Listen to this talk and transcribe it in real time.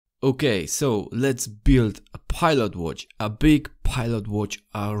Okay, so let's build a pilot watch, a big pilot watch,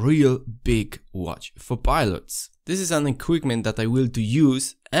 a real big watch for pilots. This is an equipment that I will to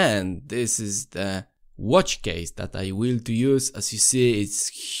use, and this is the watch case that I will to use. As you see, it's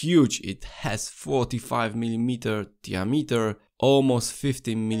huge. It has 45mm diameter, almost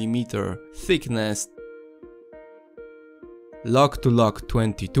 50mm thickness, lock to lock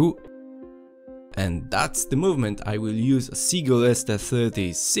 22. And that's the movement. I will use a Seagull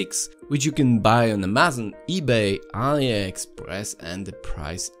ST36, which you can buy on Amazon, eBay, Aliexpress, and the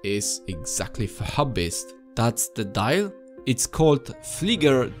price is exactly for hobbyists. That's the dial. It's called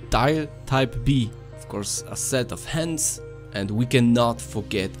Flieger Type B. Of course, a set of hands, and we cannot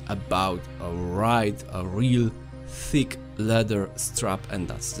forget about a real thick leather strap, and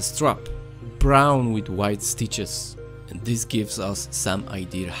that's the strap. Brown with white stitches. And this gives us some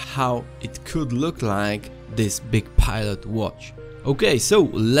idea how it could look like, this big pilot watch. Okay, so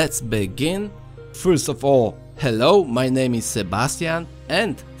let's begin. First of all, hello, my name is Sebastian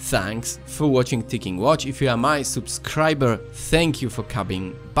and thanks for watching Ticking Watch. If you are my subscriber, thank you for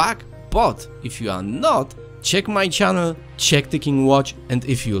coming back. But if you are not, check my channel, check Ticking Watch, and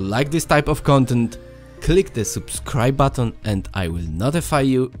if you like this type of content, click the subscribe button and I will notify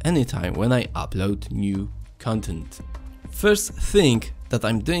you anytime when I upload new content. First thing that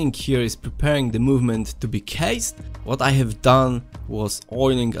I'm doing here is preparing the movement to be cased. What I have done was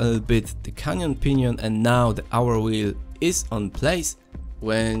oiling a little bit the canyon pinion, and now the hour wheel is on place.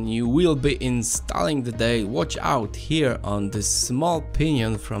 When you will be installing the dial, watch out here on this small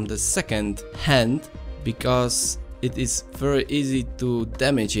pinion from the second hand, because it is very easy to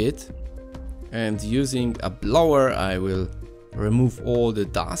damage it. And using a blower I will remove all the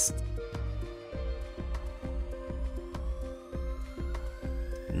dust.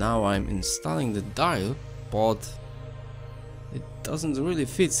 Now I'm installing the dial, but it doesn't really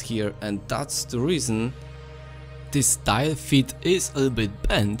fit here, and that's the reason this dial fit is a little bit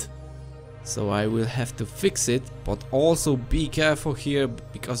bent. So I will have to fix it, but also be careful here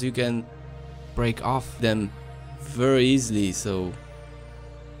because you can break off them very easily. So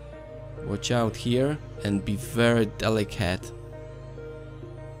watch out here and be very delicate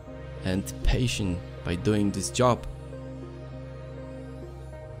and patient by doing this job.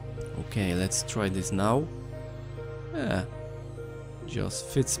 Okay, let's try this now. Yeah, just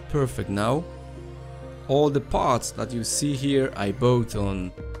fits perfect now. All the parts that you see here I bought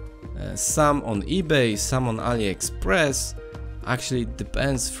on some on eBay, some on Aliexpress. Actually, it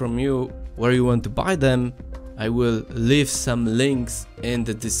depends from you where you want to buy them. I will leave some links in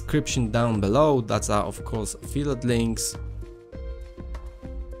the description down below. That's of course affiliate links.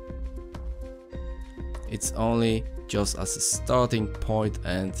 It's only just as a starting point,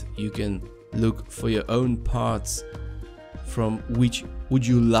 and you can look for your own parts from which would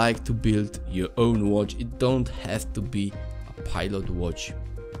you like to build your own watch. It don't have to be a pilot watch.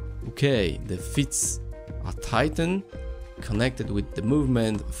 Okay, the fits are tightened, connected with the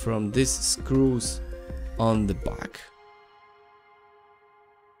movement from these screws on the back.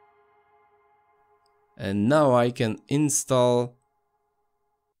 And now I can install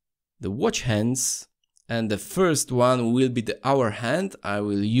the watch hands. And the first one will be the hour hand. I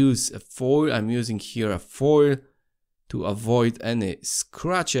will use a foil. I'm using here a foil to avoid any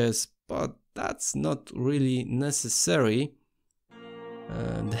scratches, but that's not really necessary.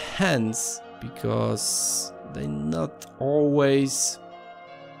 The hands, because they not always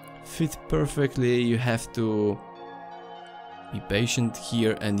fit perfectly, you have to be patient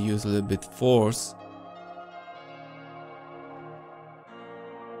here and use a little bit force.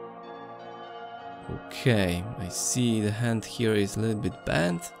 Okay, I see the hand here is a little bit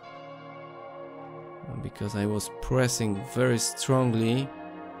bent because I was pressing very strongly.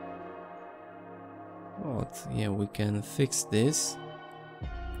 But yeah, we can fix this.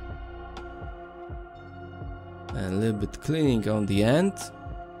 And a little bit cleaning on the end.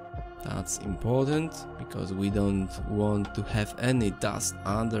 That's important because we don't want to have any dust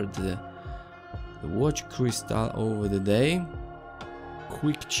under the watch crystal over the day.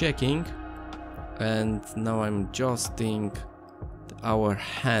 Quick checking. And now I'm adjusting our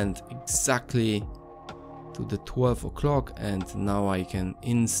hand exactly to the 12 o'clock, and now I can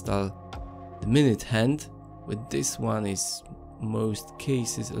install the minute hand. With this one is most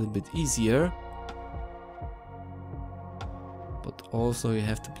cases a little bit easier, but also you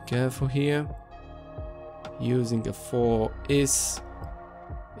have to be careful here. Using a 4 is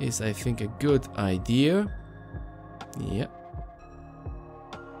I think a good idea. Yeah.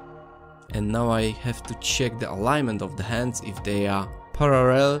 And now I have to check the alignment of the hands, if they are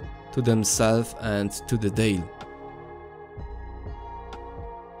parallel to themselves and to the dial.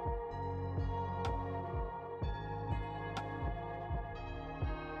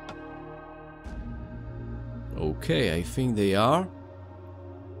 Okay, I think they are.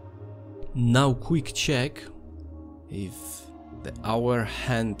 Now quick check if the hour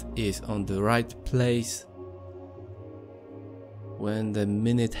hand is on the right place when the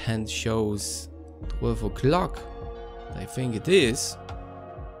minute hand shows 12 o'clock. I think it is.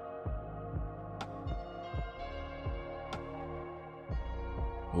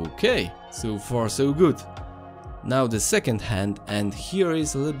 Okay, so far so good. Now the second hand, and here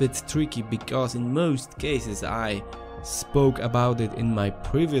is a little bit tricky because in most cases I spoke about it in my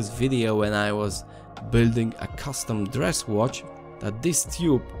previous video when I was building a custom dress watch, that this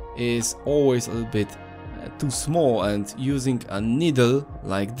tube is always a little bit too small, and using a needle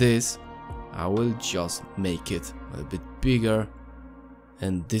like this I will just make it a little bit bigger,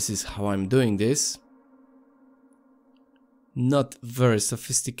 and this is how I'm doing this. Not very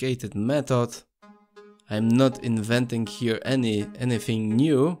sophisticated method. I'm not inventing here anything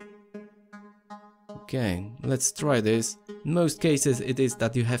new. Okay, let's try this. In most cases it is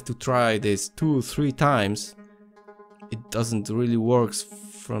that you have to try this 2-3 times. It doesn't really work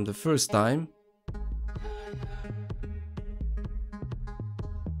from the first time.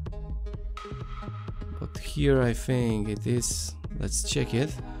 But here I think it is. Let's check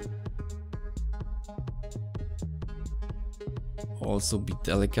it. Also be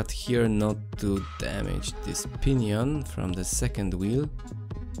delicate here not to damage this pinion from the second wheel.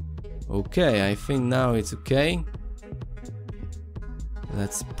 Okay, I think now it's okay.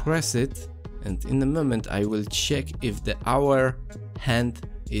 Let's press it, and in a moment I will check if the hour hand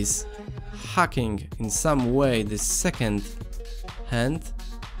is hacking in some way the second hand.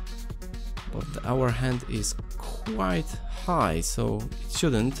 But the hour hand is quite high, so it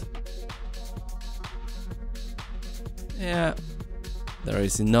shouldn't. Yeah, there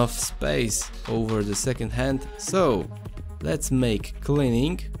is enough space over the second hand, so let's make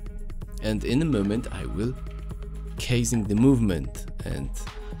cleaning, and in a moment I will casing the movement and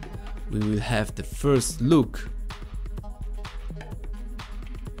we will have the first look.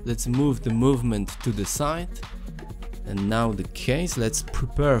 Let's move the movement to the side, and now the case. Let's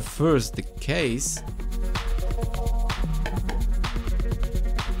prepare first the case.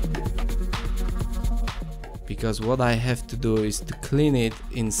 Because what I have to do is to clean it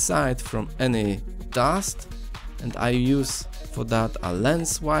inside from any dust, and I use for that a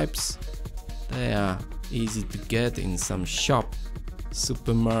lens wipes. They are easy to get in some shop,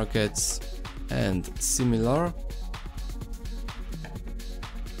 supermarkets and similar,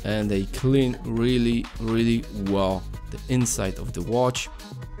 and they clean really well the inside of the watch.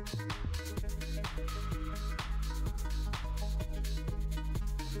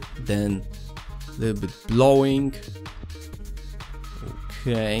 Then a little bit blowing.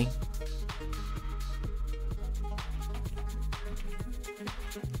 Okay.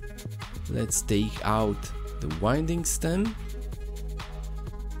 Let's take out the winding stem,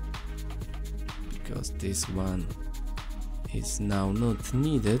 because this one is now not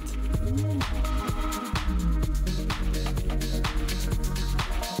needed.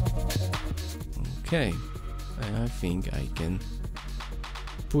 Okay, I think I can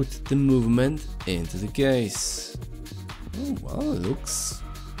put the movement into the case. Oh, well, looks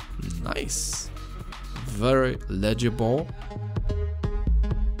nice, very legible.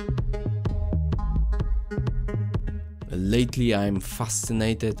 Lately I'm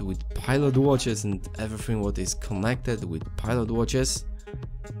fascinated with pilot watches and everything what is connected with pilot watches,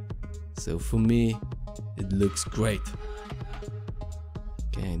 so for me it looks great.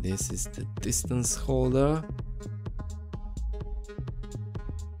 Okay, this is the distance holder,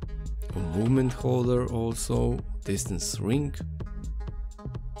 a movement holder, also distance ring,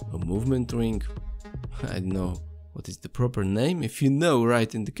 a movement ring. I don't know what is the proper name. If you know,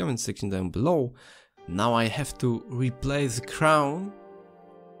 write in the comment section down below. Now I have to replace the crown.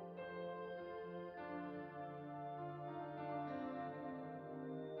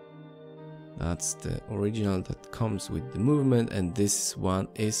 That's the original that comes with the movement, and this one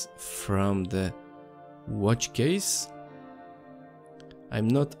is from the watch case. I'm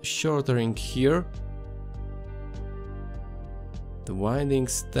not shortening here the winding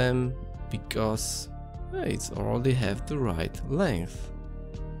stem because it's already have the right length.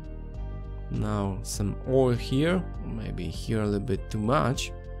 Now some oil here, maybe here a little bit too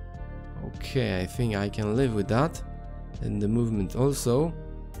much. Okay, I think I can live with that. And the movement also.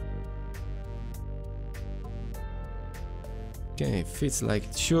 Okay, it fits like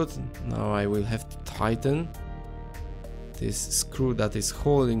it should. Now I will have to tighten this screw that is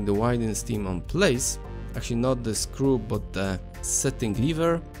holding the winding stem on place. Actually not the screw, but the setting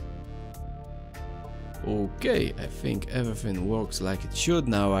lever. Okay, I think everything works like it should.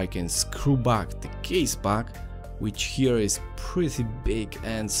 Now I can screw back the case back. which here is pretty big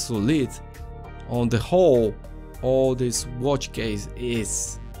and solid. On the whole, all this watch case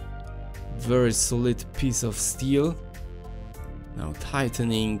is very solid piece of steel. Now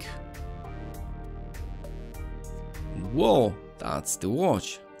tightening. Whoa, that's the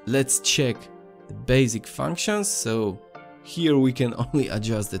watch. Let's check the basic functions. So here we can only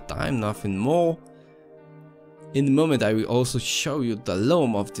adjust the time, nothing more. In a moment I will also show you the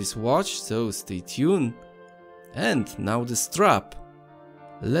lume of this watch, so stay tuned. And now the strap.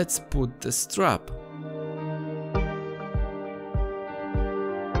 Let's put the strap.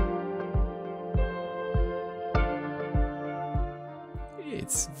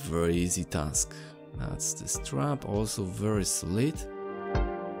 It's very easy task. That's the strap, also very solid.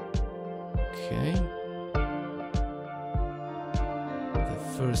 Okay. The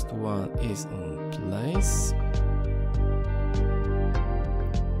first one is on place.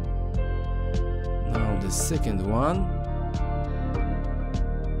 Now the second one.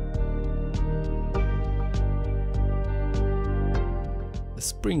 The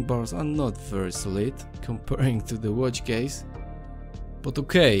spring bars are not very solid comparing to the watch case. But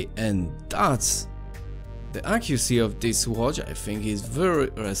okay, and that's the accuracy of this watch. I think is very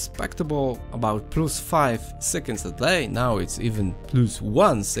respectable, about +5 seconds a day. Now it's even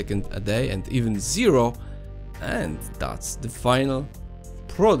 +1 second a day and even 0. And that's the final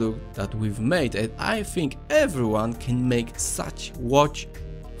product that we've made, and I think everyone can make such watch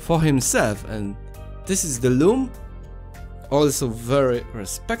for himself. And this is the Lume, also very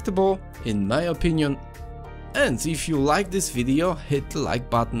respectable in my opinion. And if you like this video, hit the like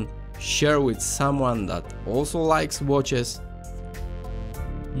button, share with someone that also likes watches.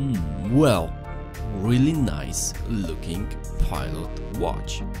 Well, really nice looking pilot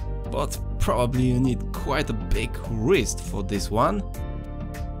watch, but probably you need quite a big wrist for this one.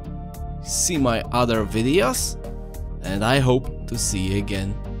 See my other videos, and I hope to see you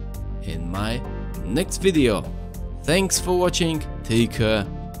again in my next video. Thanks for watching, take care,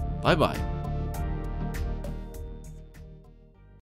 bye bye.